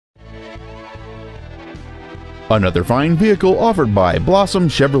Another fine vehicle offered by Blossom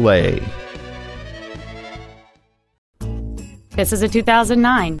Chevrolet. This is a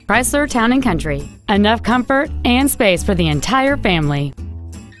 2009 Chrysler Town & Country. Enough comfort and space for the entire family.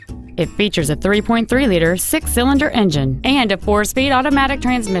 It features a 3.3-liter six-cylinder engine and a 4-speed automatic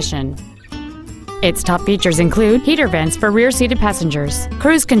transmission. Its top features include heater vents for rear-seated passengers,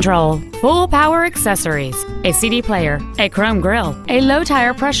 cruise control, full power accessories, a CD player, a chrome grille, a low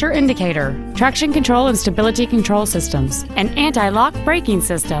tire pressure indicator, traction control and stability control systems, an anti-lock braking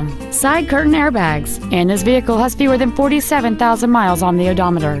system, side curtain airbags, and this vehicle has fewer than 47,000 miles on the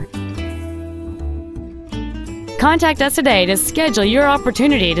odometer. Contact us today to schedule your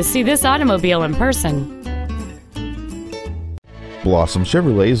opportunity to see this automobile in person. Blossom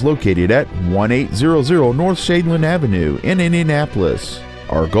Chevrolet is located at 1800 North Shadeland Avenue in Indianapolis.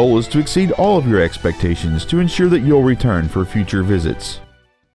 Our goal is to exceed all of your expectations to ensure that you'll return for future visits.